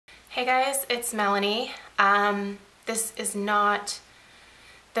Hey guys, it's Melanie. This is not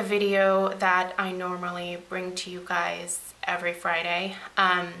the video that I normally bring to you guys every Friday.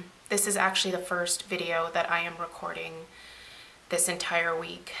 This is actually the first video that I am recording this entire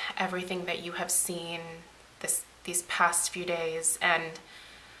week. Everything that you have seen these past few days and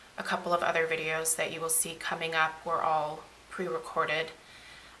a couple of other videos that you will see coming up were all pre-recorded.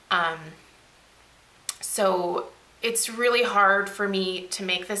 So it's really hard for me to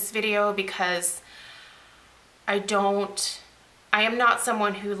make this video because I am not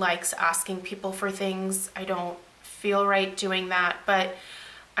someone who likes asking people for things. I don't feel right doing that, but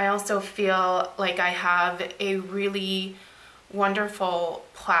I also feel like I have a really wonderful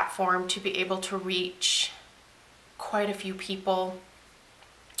platform to be able to reach quite a few people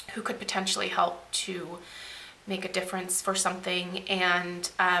who could potentially help to make a difference for something, and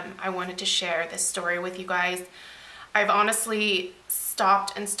I wanted to share this story with you guys. I've honestly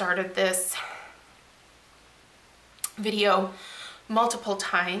stopped and started this video multiple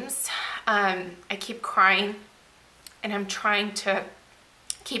times. I keep crying and I'm trying to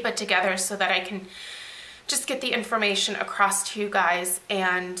keep it together so that I can just get the information across to you guys,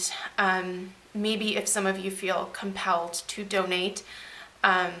 and maybe if some of you feel compelled to donate,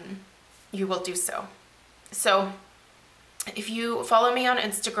 you will do so. So if you follow me on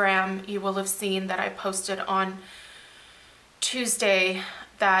Instagram, you will have seen that I posted on Tuesday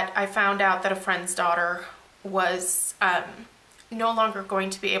that I found out that a friend's daughter was no longer going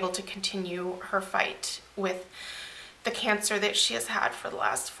to be able to continue her fight with the cancer that she has had for the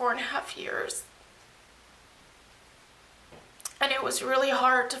last 4.5 years. And it was really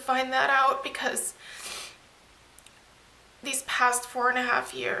hard to find that out because these past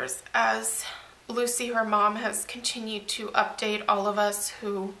 4.5 years, as Lucy, her mom, has continued to update all of us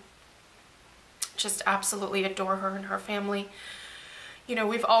who just absolutely adore her and her family. You know,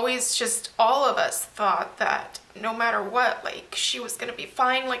 we've always just, all of us thought that no matter what, like, she was gonna be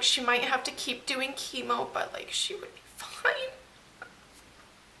fine. Like, she might have to keep doing chemo, but like, she would be fine.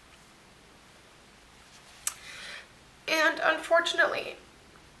 And unfortunately,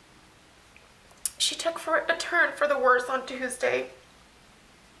 she took a turn for the worse on Tuesday.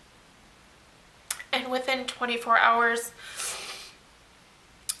 And within 24 hours,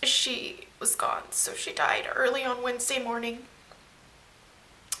 she was gone. So she died early on Wednesday morning.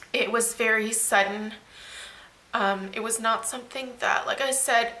 It was very sudden. It was not something that, like I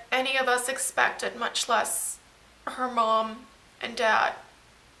said, any of us expected, much less her mom and dad.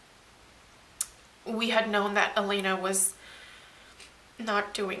 We had known that Elayna was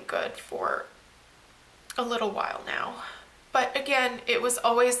not doing good for a little while now. But again, it was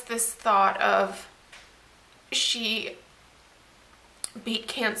always this thought of, she beat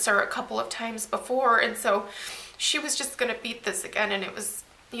cancer a couple of times before, and so she was just gonna beat this again, and it was,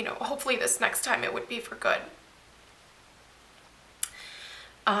 you know, hopefully this next time it would be for good.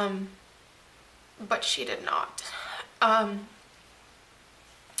 But she did not. I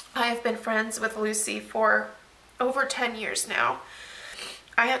have been friends with Lucy for over 10 years now.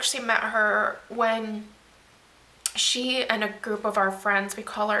 I actually met her when she and a group of our friends, we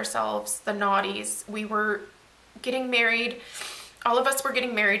call ourselves the Naughties, we were getting married. All of us were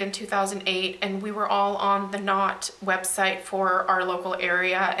getting married in 2008, and we were all on the Knot website for our local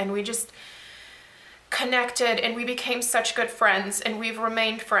area, and we just connected and we became such good friends, and we've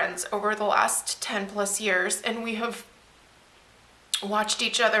remained friends over the last 10+ years, and we have watched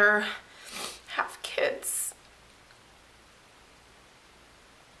each other have kids.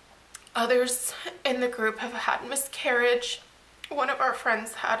 Others in the group have had miscarriage. One of our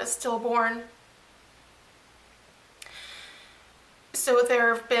friends had a stillborn. So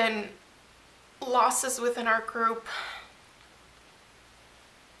there have been losses within our group,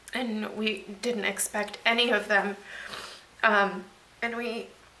 and we didn't expect any of them. And we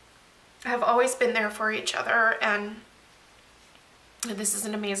have always been there for each other, and this is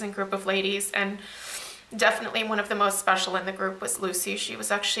an amazing group of ladies, and definitely one of the most special in the group was Lucy. She was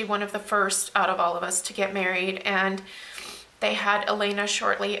actually one of the first out of all of us to get married, and they had Elayna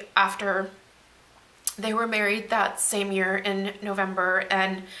shortly after they were married that same year in November,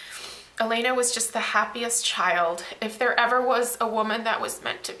 and Elayna was just the happiest child. If there ever was a woman that was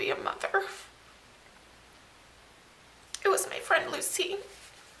meant to be a mother, it was my friend Lucy.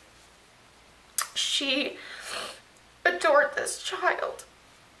 She adored this child.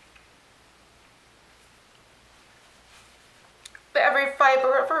 Every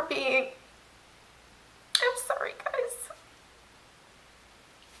fiber of her being. I'm sorry, guys.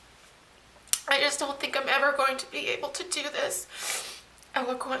 I just don't think I'm ever going to be able to do this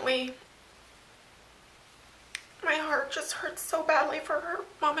eloquently. my heart just hurts so badly for her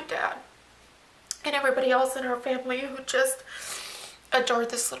mom and dad and everybody else in her family who just adored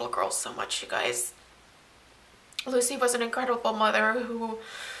this little girl so much, you guys. Lucy was an incredible mother who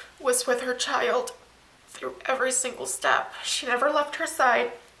was with her child through every single step. She never left her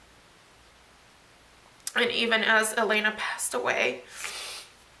side. And even as Elayna passed away,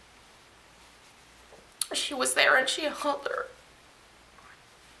 she was there and she held her.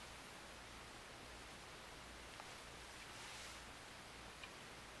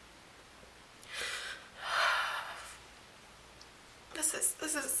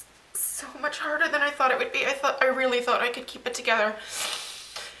 This is so much harder than I thought it would be. I really thought I could keep it together.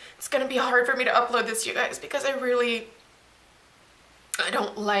 It's gonna be hard for me to upload this, you guys, because I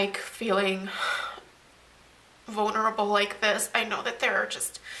don't like feeling vulnerable like this. I know that there are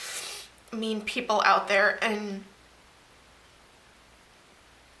just mean people out there, and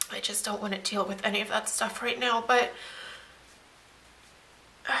I just don't want to deal with any of that stuff right now, but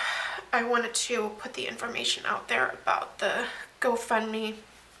I wanted to put the information out there about the GoFundMe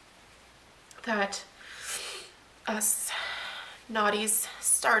that us naughties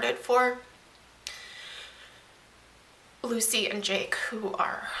started for Lucy and Jake, who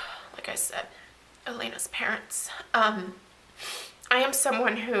are, like I said, Elayna's parents. I am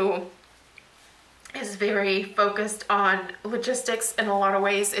someone who is very focused on logistics in a lot of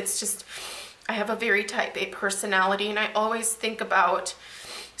ways. It's just, I have a very type A personality, and I always think about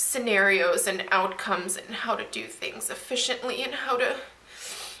scenarios and outcomes and how to do things efficiently and how to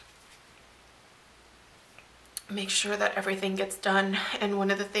make sure that everything gets done. And one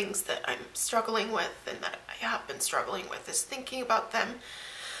of the things that I'm struggling with, and that I have been struggling with, is thinking about them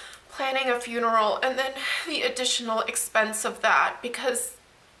planning a funeral and then the additional expense of that, because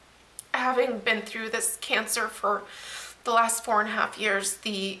having been through this cancer for the last 4.5 years,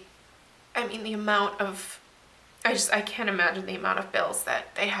 the amount of, I can't imagine the amount of bills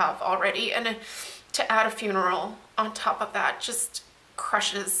that they have already, and to add a funeral on top of that just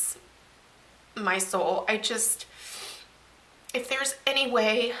crushes my soul. If there's any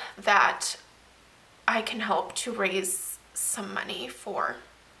way that I can help to raise some money for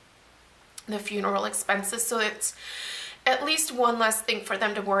the funeral expenses, so it's at least one less thing for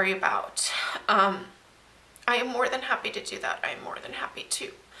them to worry about, I am more than happy to do that. I am more than happy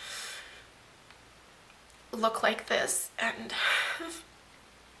to look like this and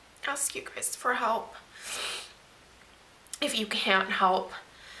ask you guys for help. If you can't help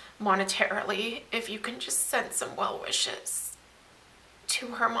monetarily, if you can just send some well wishes to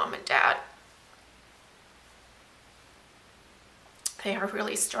her mom and dad. They are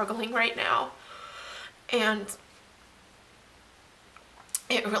really struggling right now, and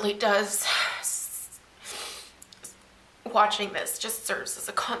it really does, watching this just serves as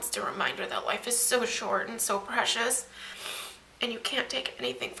a constant reminder that life is so short and so precious, and you can't take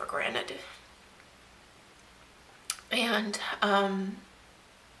anything for granted. And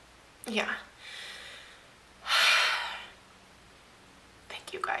yeah,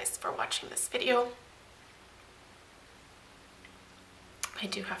 thank you guys for watching this video. I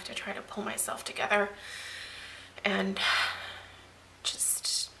do have to try to pull myself together and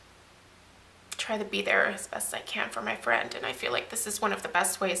just try to be there as best I can for my friend, and I feel like this is one of the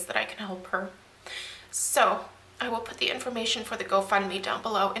best ways that I can help her. So I will put the information for the GoFundMe down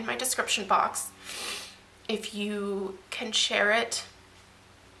below in my description box. If you can share it,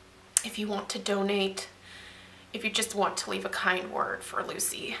 if you want to donate, if you just want to leave a kind word for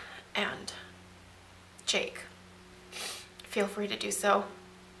Lucy and Jake, feel free to do so.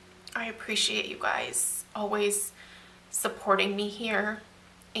 I appreciate you guys always supporting me here,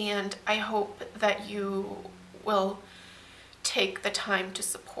 and I hope that you will take the time to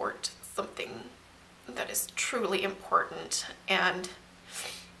support something that is truly important and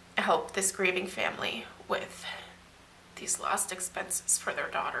help this grieving family with these last expenses for their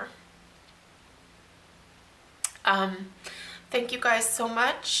daughter. Thank you guys so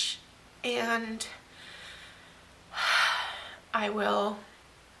much, and I will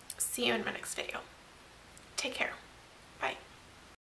see you in my next video. Take care. Bye.